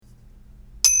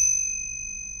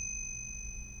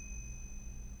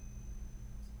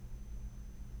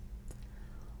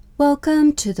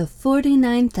Welcome to the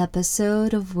 49th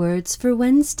episode of Words for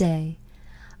Wednesday,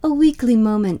 a weekly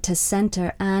moment to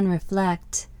center and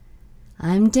reflect.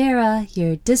 I'm Dara,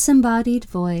 your disembodied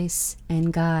voice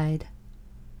and guide.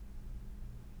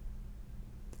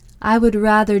 I would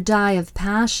rather die of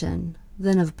passion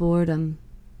than of boredom.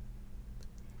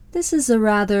 This is a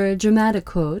rather dramatic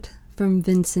quote from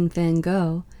Vincent van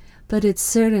Gogh, but it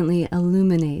certainly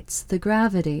illuminates the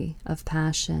gravity of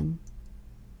passion.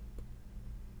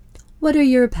 What are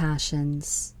your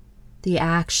passions? The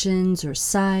actions or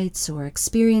sights or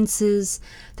experiences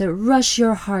that rush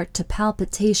your heart to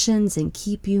palpitations and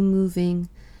keep you moving,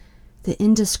 the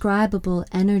indescribable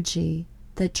energy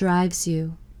that drives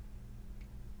you.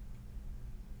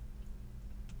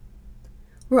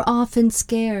 We're often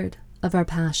scared of our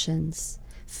passions,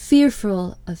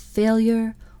 fearful of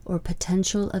failure or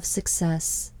potential of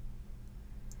success.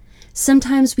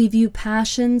 Sometimes we view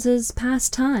passions as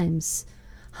pastimes,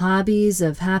 hobbies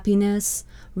of happiness,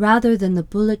 rather than the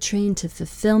bullet train to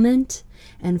fulfillment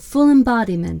and full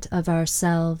embodiment of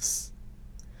ourselves.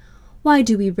 Why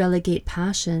do we relegate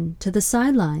passion to the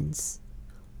sidelines?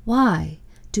 Why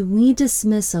do we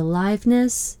dismiss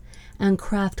aliveness and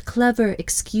craft clever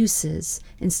excuses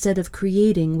instead of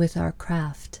creating with our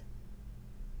craft?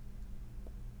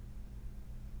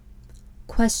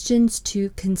 Questions to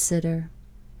consider.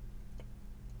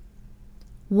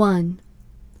 1.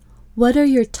 What are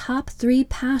your top 3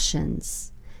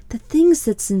 passions, the things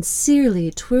that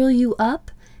sincerely twirl you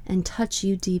up and touch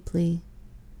you deeply?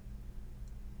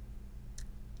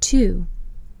 2.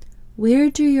 Where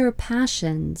do your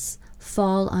passions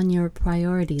fall on your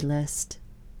priority list?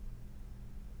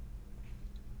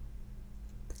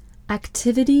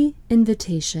 Activity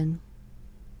invitation.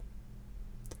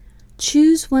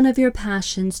 Choose one of your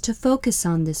passions to focus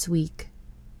on this week.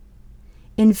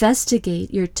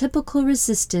 Investigate your typical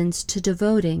resistance to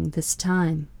devoting this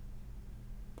time.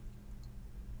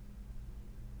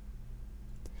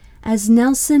 As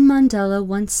Nelson Mandela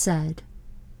once said,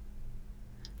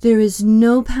 "There is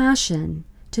no passion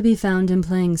to be found in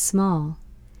playing small,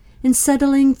 in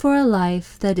settling for a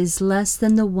life that is less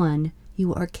than the one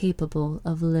you are capable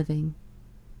of living."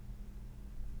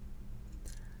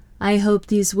 I hope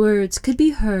these words could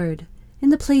be heard in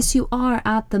the place you are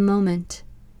at the moment.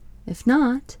 If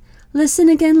not, listen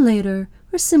again later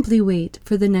or simply wait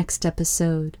for the next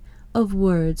episode of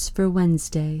Words for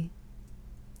Wednesday.